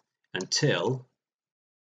angle until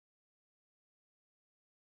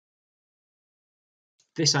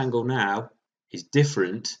this angle now is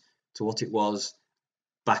different to what it was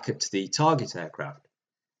back at the target aircraft.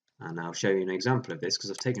 And I'll show you an example of this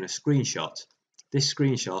because I've taken a screenshot. This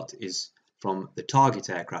screenshot is from the target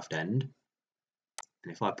aircraft end,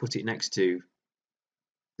 and if I put it next to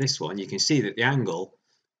this one, you can see that the angle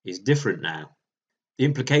is different now. The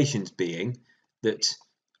implications being that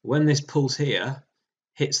when this pulse here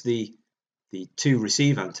hits the two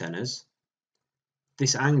receive antennas,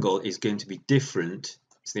 this angle is going to be different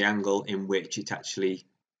to the angle in which it actually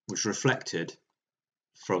was reflected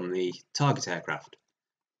from the target aircraft.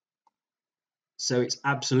 So it's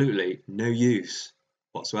absolutely no use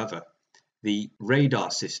whatsoever. The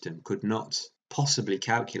radar system could not possibly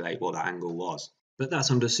calculate what that angle was. But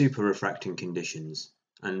that's under super refracting conditions,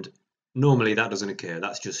 and normally that doesn't occur.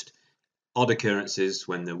 That's just odd occurrences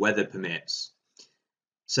when the weather permits.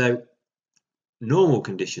 So normal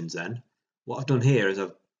conditions then, what I've done here is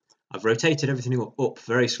I've rotated everything up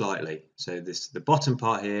very slightly. So the bottom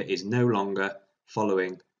part here is no longer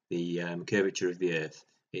following the curvature of the Earth.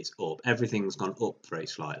 It's up. Everything's gone up very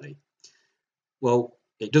slightly. Well,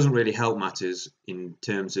 it doesn't really help matters in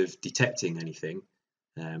terms of detecting anything.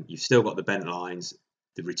 You've still got the bent lines.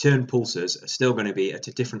 The return pulses are still going to be at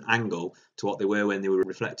a different angle to what they were when they were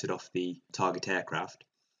reflected off the target aircraft.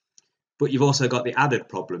 But you've also got the added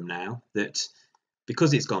problem now that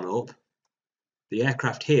because it's gone up, the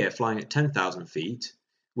aircraft here flying at 10,000 feet,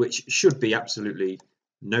 which should be absolutely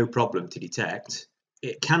no problem to detect,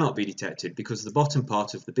 it cannot be detected because the bottom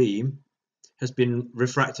part of the beam has been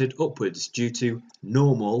refracted upwards due to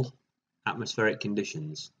normal atmospheric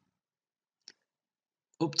conditions.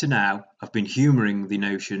 Up to now, I've been humouring the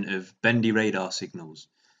notion of bendy radar signals.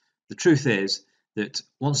 The truth is that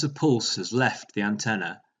once a pulse has left the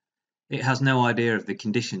antenna, it has no idea of the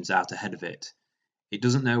conditions out ahead of it. It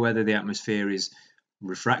doesn't know whether the atmosphere is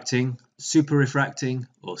refracting, super refracting,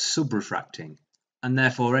 or subrefracting, and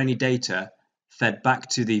therefore any data fed back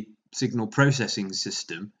to the signal processing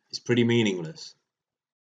system is pretty meaningless.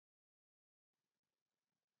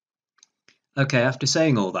 Okay, after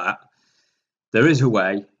saying all that, there is a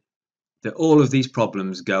way that all of these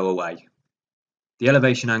problems go away. The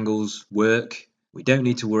elevation angles work. We don't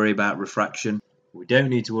need to worry about refraction. We don't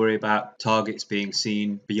need to worry about targets being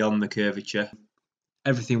seen beyond the curvature.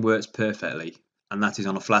 Everything works perfectly, and that is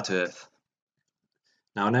on a flat Earth.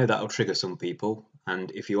 Now I know that will trigger some people, and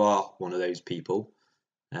if you are one of those people,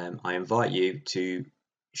 I invite you to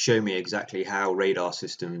show me exactly how radar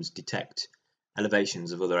systems detect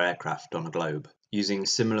elevations of other aircraft on a globe using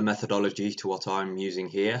similar methodology to what I'm using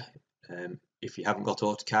here. If you haven't got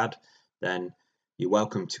AutoCAD, then you're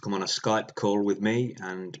welcome to come on a Skype call with me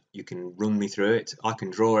and you can run me through it. I can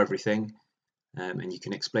draw everything, and you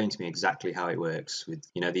can explain to me exactly how it works with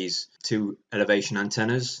these two elevation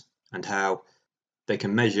antennas and how they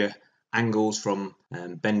can measure angles from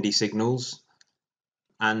bendy signals.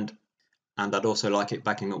 And I'd also like it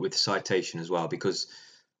backing up with citation as well, because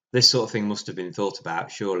this sort of thing must have been thought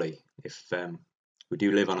about, surely, if we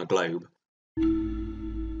do live on a globe.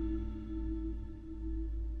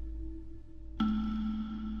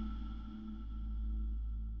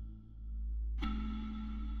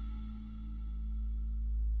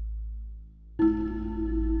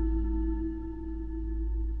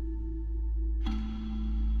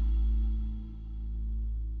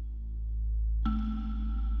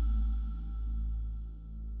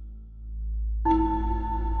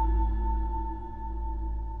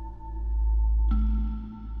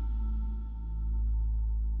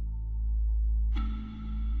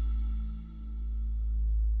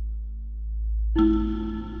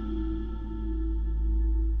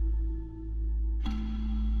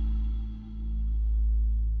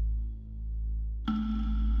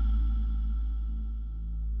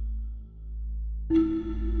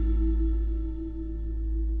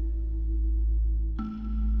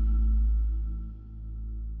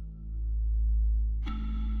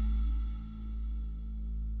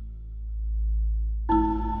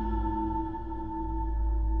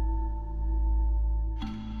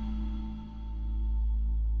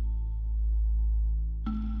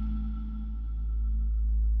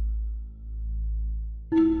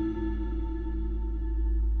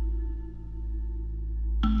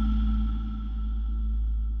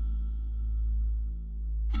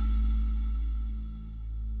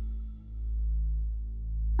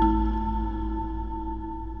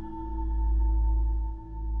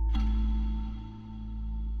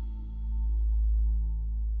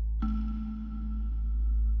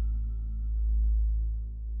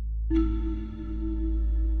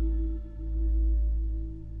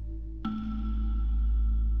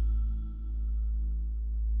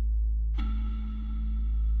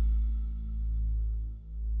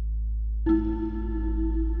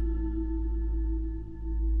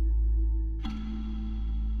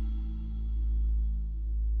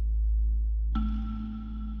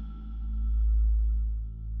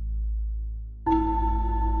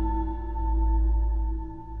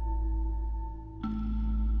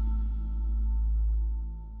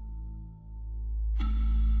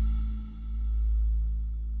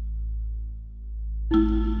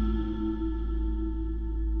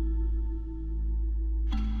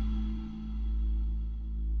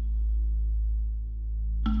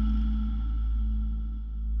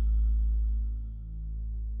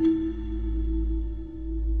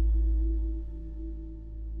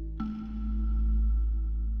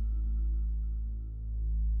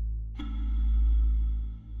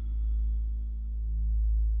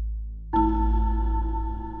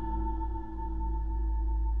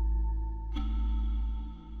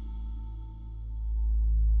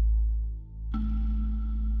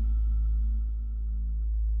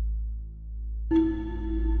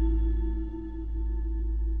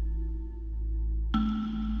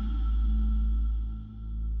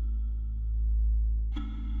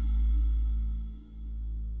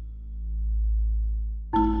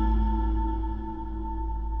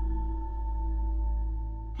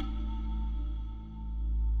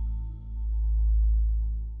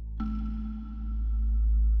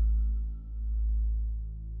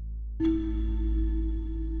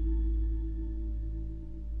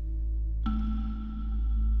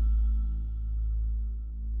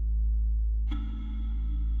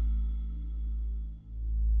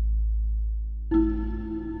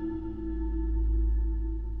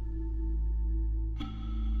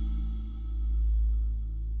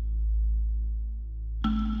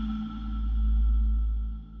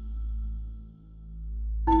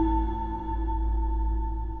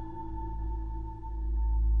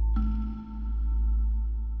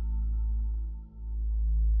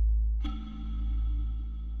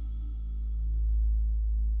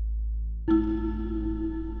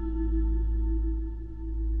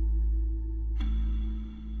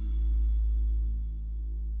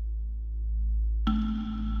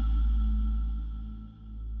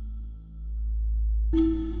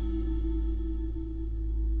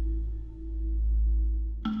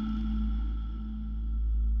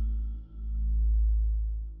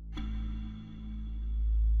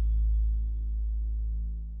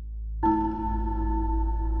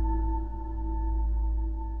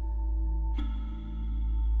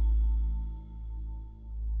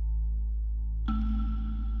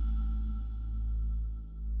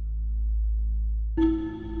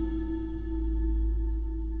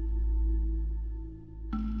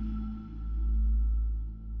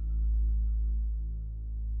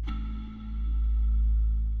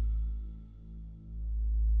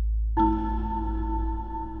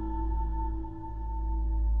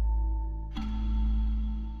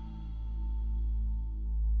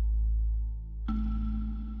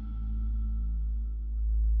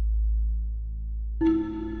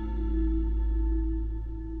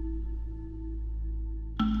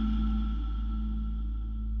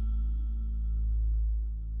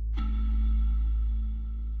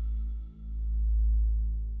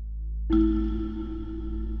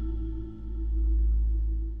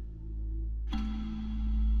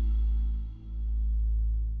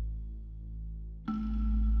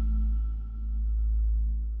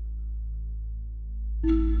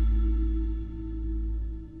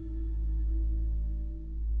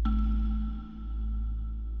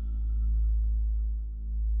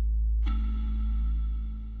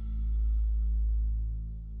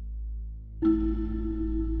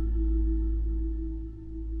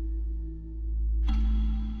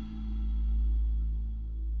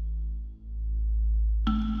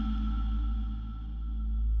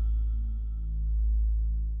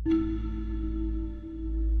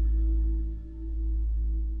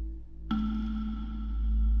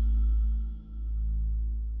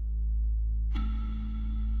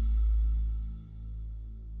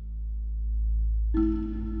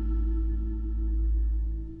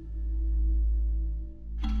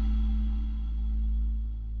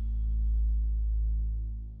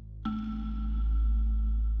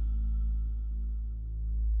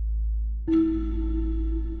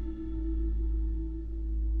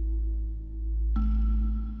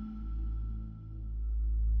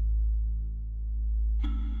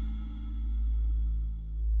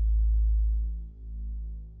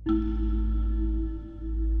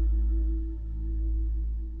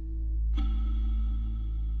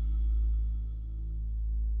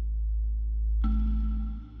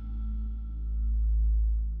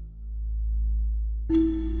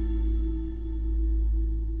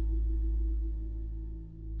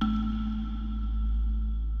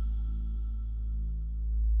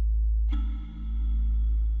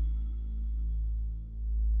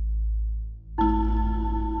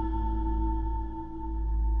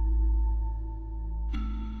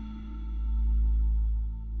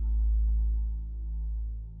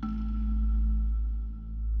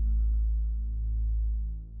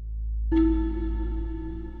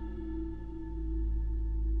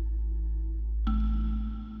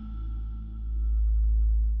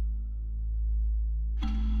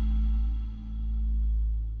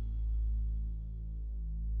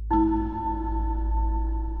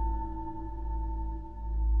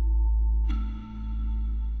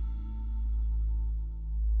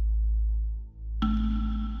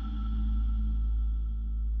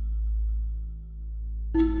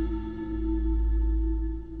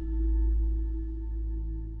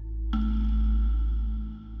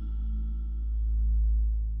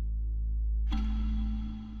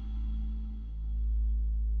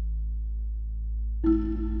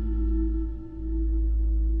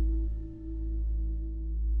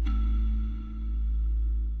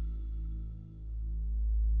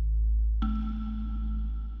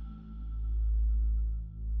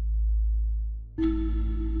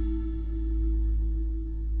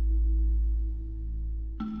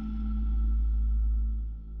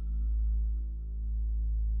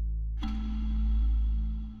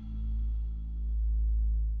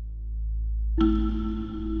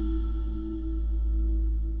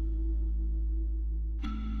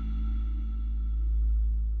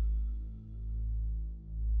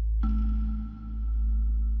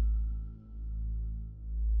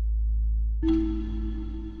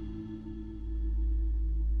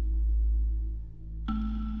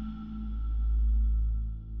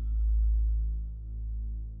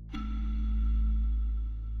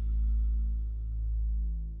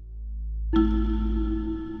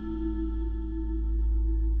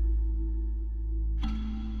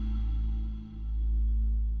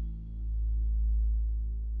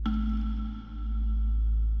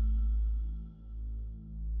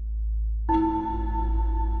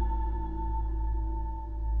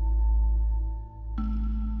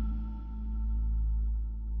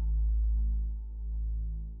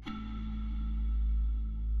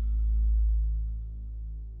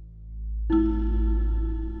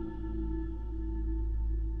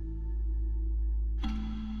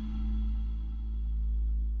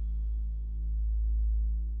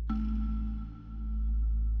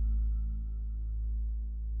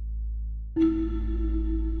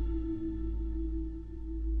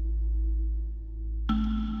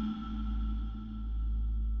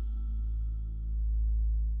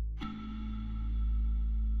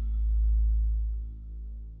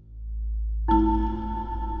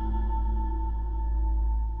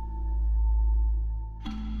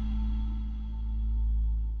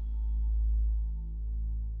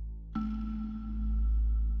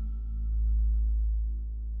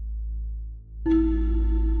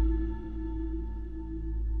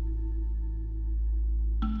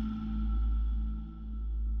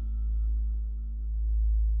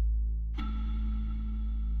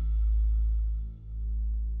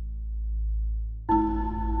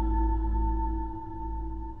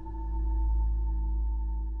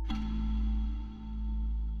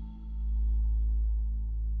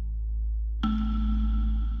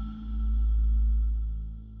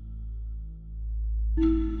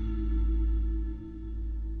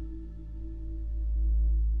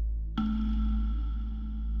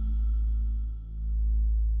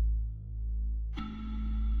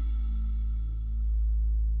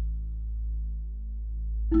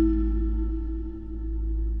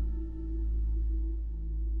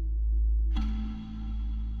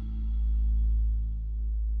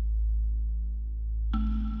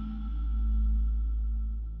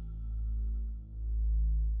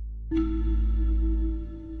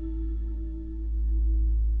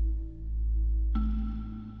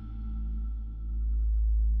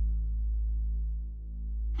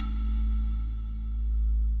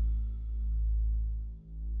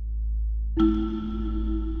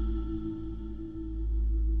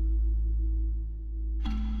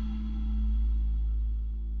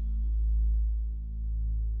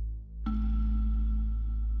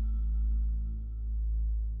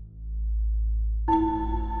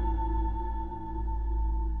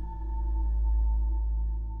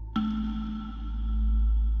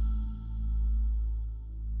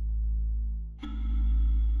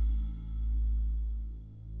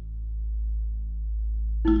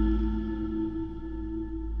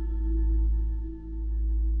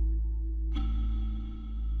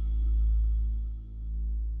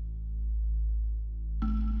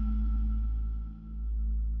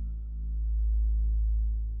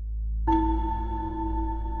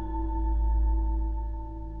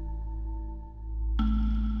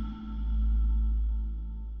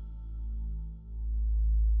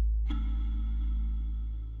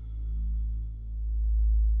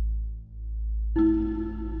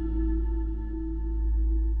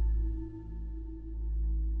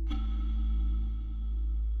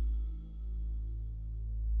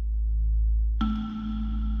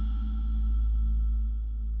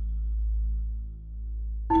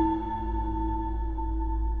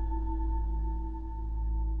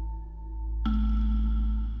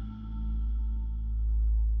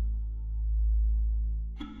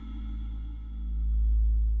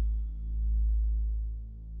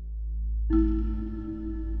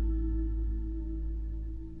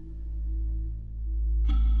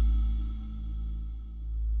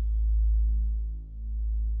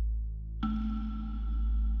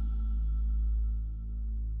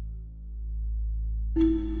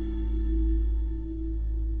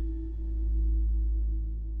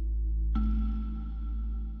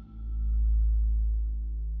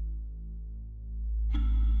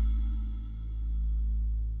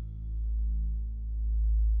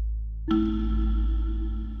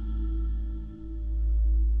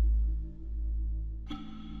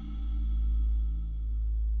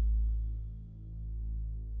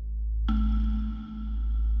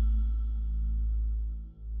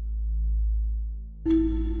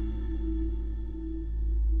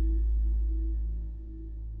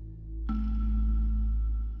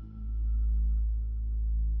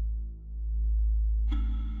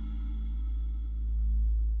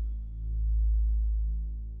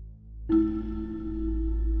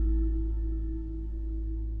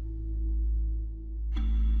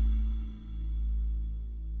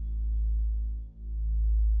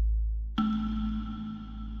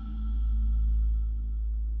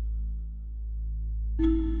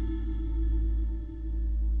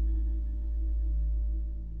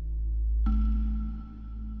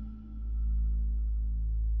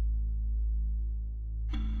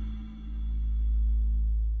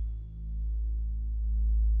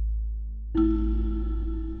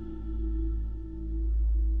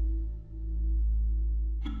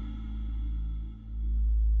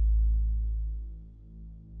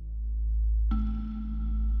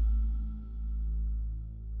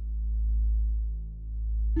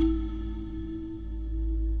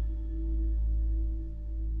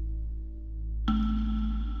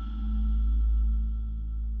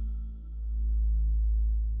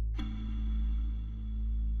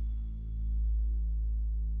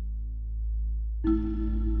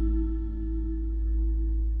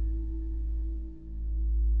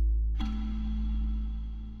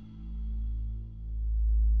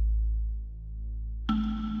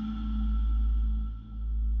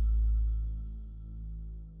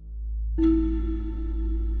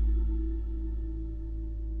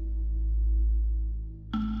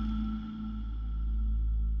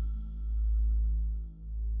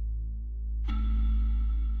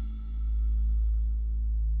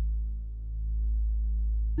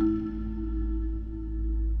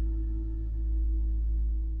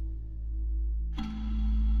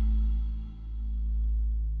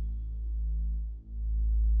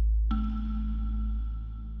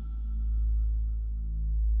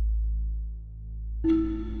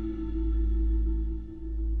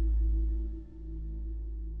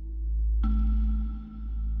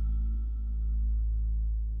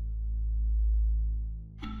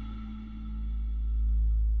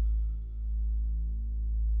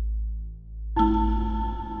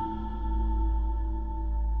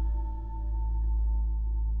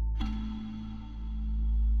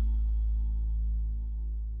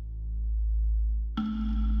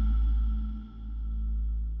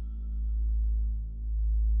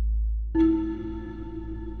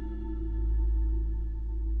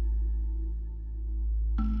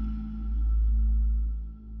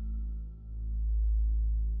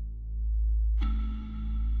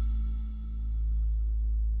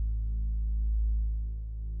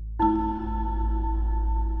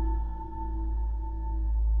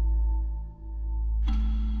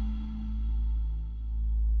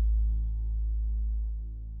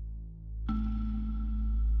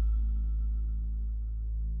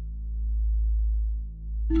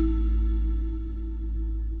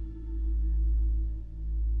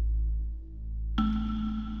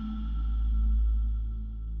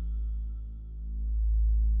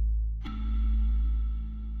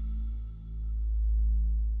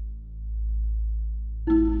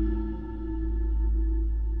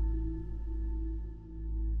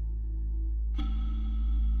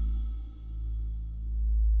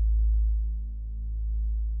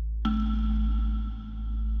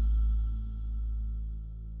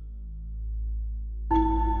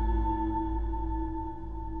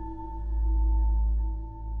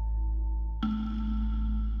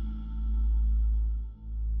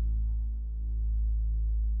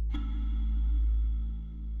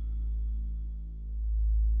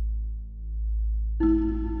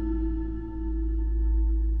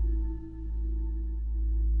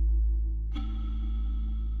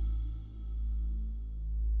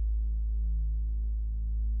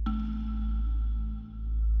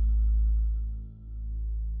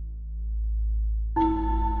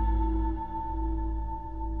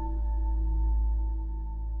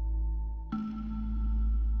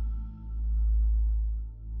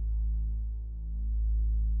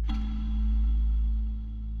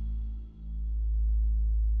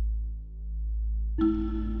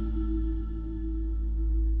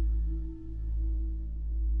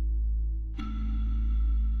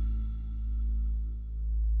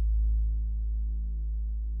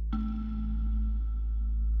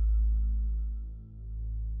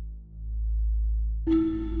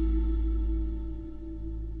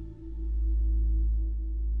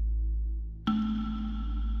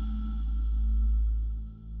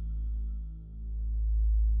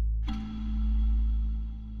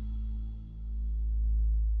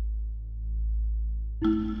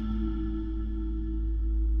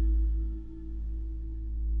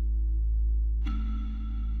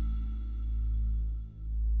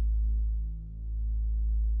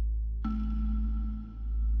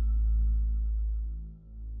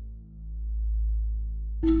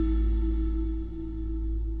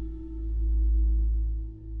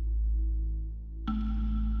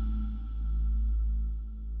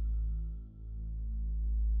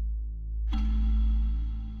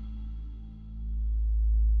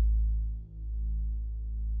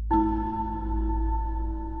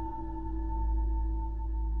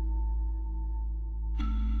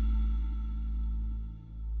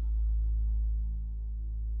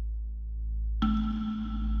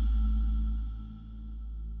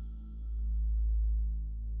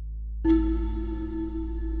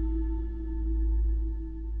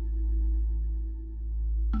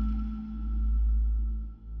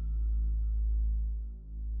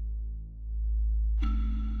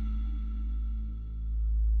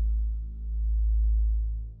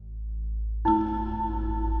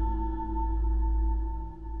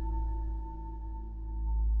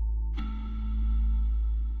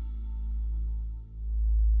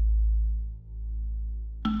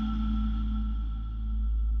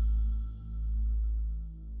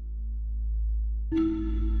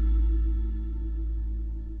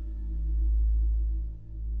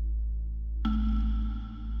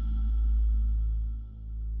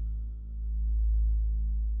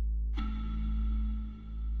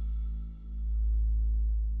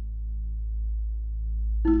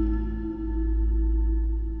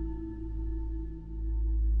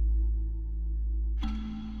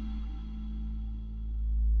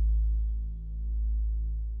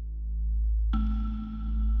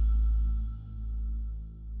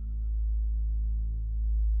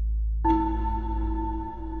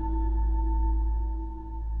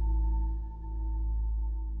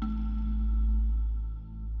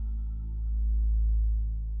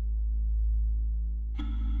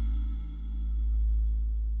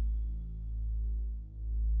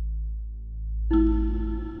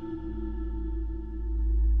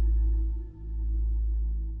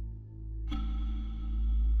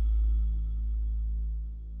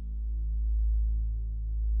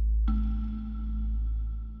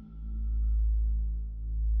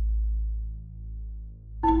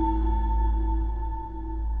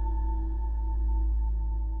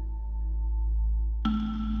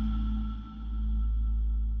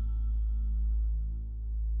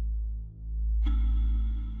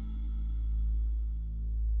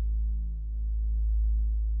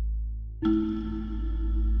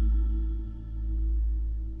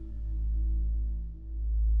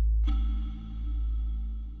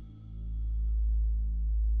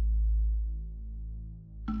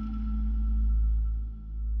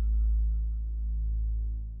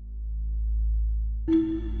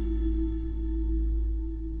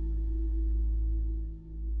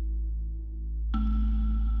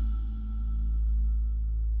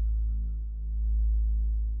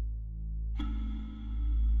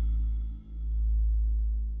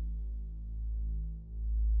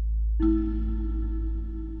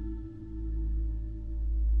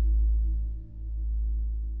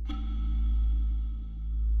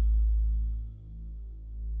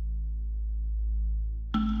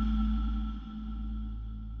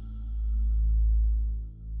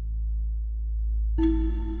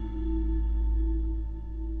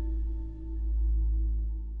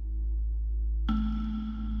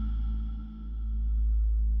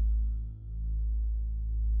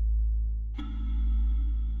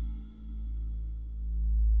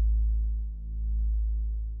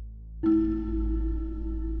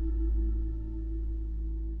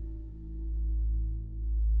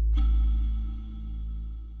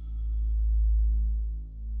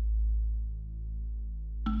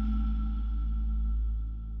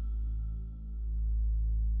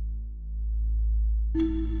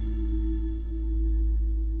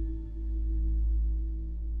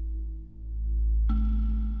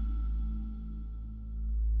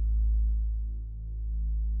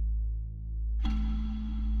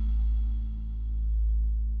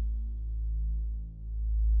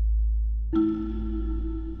 you.